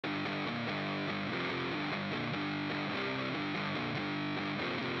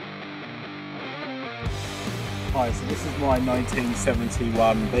Hi, so this is my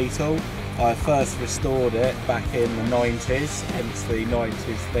 1971 Beetle. I first restored it back in the 90s, hence the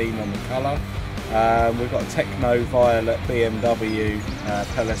 90s theme on the colour. We've got a Techno Violet BMW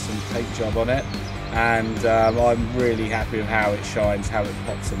pearlescent paint job on it, and I'm really happy with how it shines, how it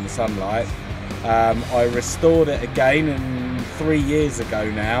pops in the sunlight. I restored it again 3 years ago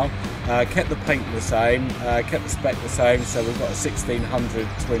now. Kept the paint the same, kept the spec the same, so we've got a 1600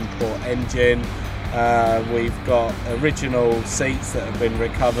 twin port engine. We've got original seats that have been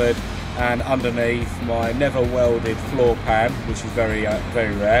recovered, and underneath my never welded floor pan, which is very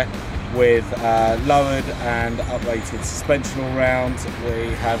rare, with lowered and uprated suspension all round. We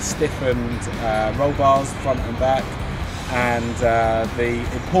have stiffened roll bars front and back, and the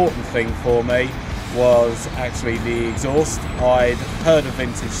important thing for me was actually the exhaust. I'd heard of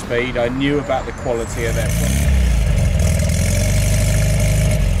Vintage Speed, I knew about the quality of their product.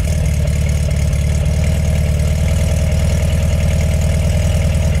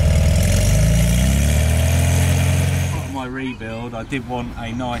 Rebuild, I did want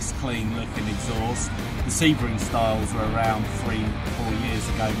a nice clean looking exhaust. The Sebring styles were around 3-4 years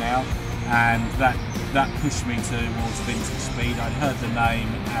ago now, and that pushed me towards Vintage Speed. I'd heard the name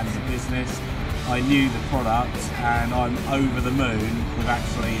and the business, I knew the product, and I'm over the moon with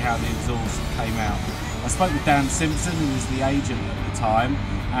actually how the exhaust came out. I spoke with Dan Simpson, who was the agent at the time,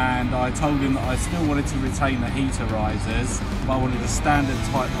 and I told him that I still wanted to retain the heater risers, but I wanted a standard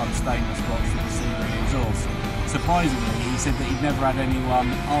Type 1 stainless box with the Sebring exhaust. Surprisingly, he said that he'd never had anyone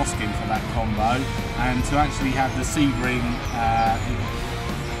asking for that combo, and to actually have the Sebring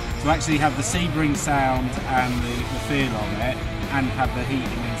sound and the feel of it, and have the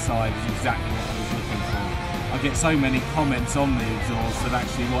heating inside, is exactly what I was looking for. I get so many comments on the exhaust of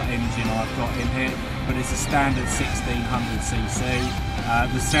actually what engine I've got in here, but it's a standard 1600cc.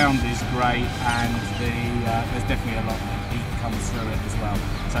 The sound is great, and there's definitely a lot of heat comes through it as well.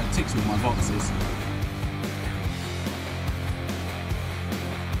 So it ticks all my boxes.